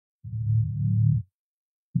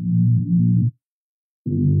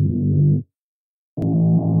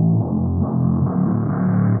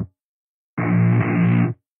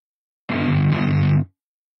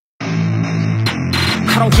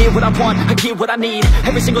get what I want, I get what I need.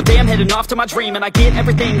 Every single day I'm heading off to my dream, and I get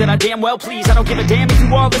everything that I damn well please. I don't give a damn if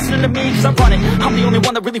you all listening to me, cause I run it. I'm the only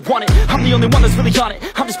one that really want it, I'm the only one that's really on it.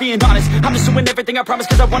 I'm just being honest, I'm just doing everything I promise,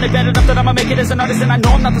 cause I want it bad enough that I'ma make it as an artist. And I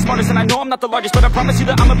know I'm not the smartest, and I know I'm not the largest, but I promise you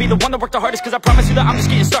that I'ma be the one that worked the hardest. Cause I promise you that I'm just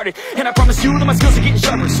getting started, and I promise you that my skills are getting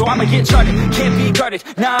sharper. So I'ma get charted, can't be guarded.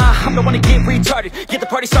 Nah, I'm the one to get retarded. Get the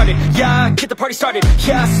party started, yeah, get the party started.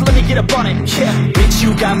 Yeah, so let me get up on it, yeah. Bitch,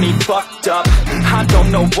 you got me fucked up, I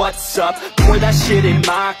don't know what's up. Pour that shit in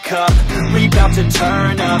my cup, we bout to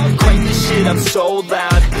turn up. Crank this shit up so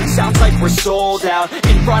loud, sounds like we're sold out.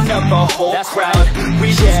 In front of a whole crowd, we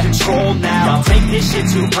lose control now. Don't take this shit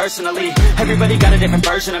too personally, everybody got a different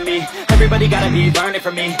version of me. Everybody gotta be learning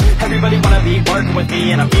from me, everybody wanna be working with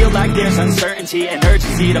me. And I feel like there's uncertainty and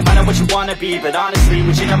urgency to find out what you wanna be. But honestly,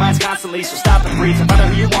 we change our minds constantly, so stop and breathe and find out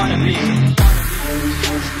who you wanna be.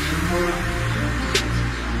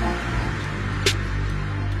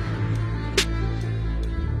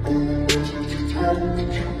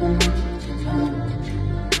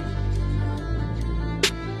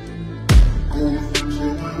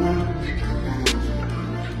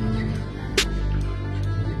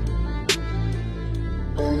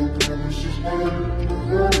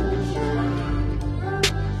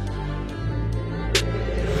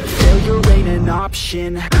 Failure ain't an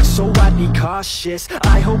option, so I'd be cautious.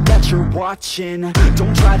 I hope that you're watching,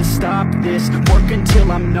 don't try to stop this. Work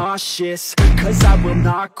until I'm nauseous, cause I will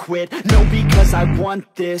not quit. No, because I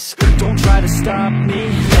want this, don't try to stop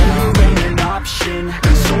me. Failure ain't an option,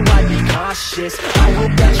 so I'd be cautious. I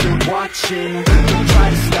hope that you're watching, don't try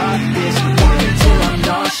to stop this. Work until I'm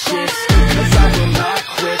nauseous, cause I will not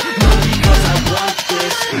quit. No, because I want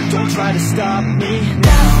this, don't try to stop me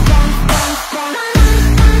now.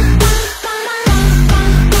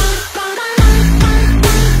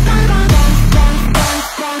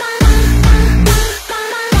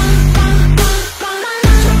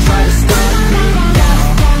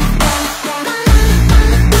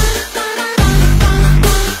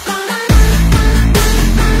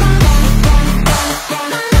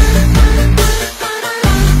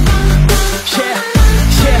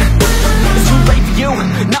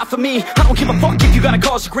 I don't give a fuck if you got a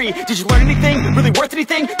college degree. Did you learn anything? Really worth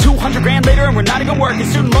anything? 200 grand later and we're not even working.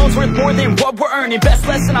 Student loans worth more than what we're earning. Best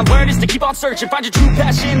lesson I learned is to keep on searching. Find your true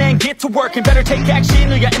passion and get to work. And better take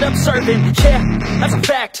action or you end up serving. Yeah, that's a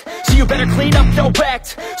fact. So you better clean up your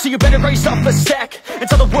act. So you better raise yourself a sack and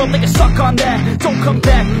tell the world they can suck on that. Don't come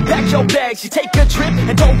back, pack your bags. You take a trip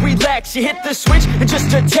and don't relax. You hit the switch and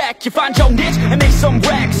just attack. You find your niche and make some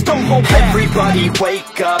racks. Don't hold back. Everybody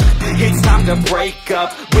wake up, it's time to break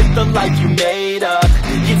up with the life you made up.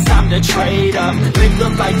 It's time to trade up, live the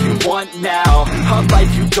life you want now, a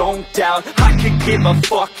life you don't doubt. I could give a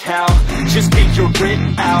fuck how, just get your grit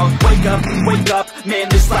out. Wake up, man,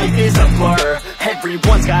 this life is a blur.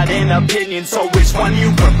 Everyone's got an opinion, so which one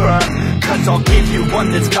you prefer? Cause I'll give you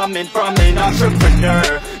one that's coming from an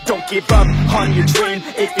entrepreneur. Don't give up on your dream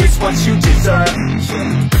if it's what you deserve.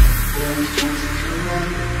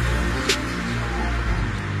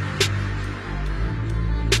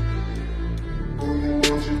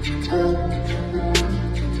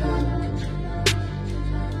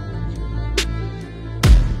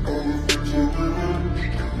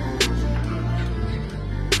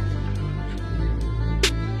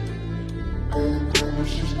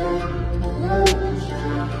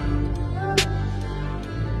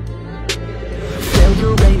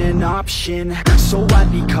 Failure ain't an option, so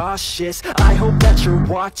I'd be cautious. I hope that you're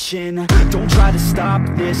watching, don't try to stop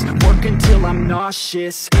this. Work until I'm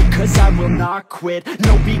nauseous, cause I will not quit.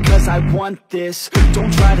 No, because I want this,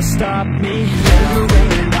 don't try to stop me. Failure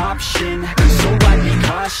ain't an option, so I'd be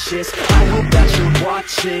cautious. I hope that you're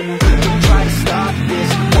watching, don't try to stop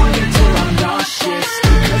this.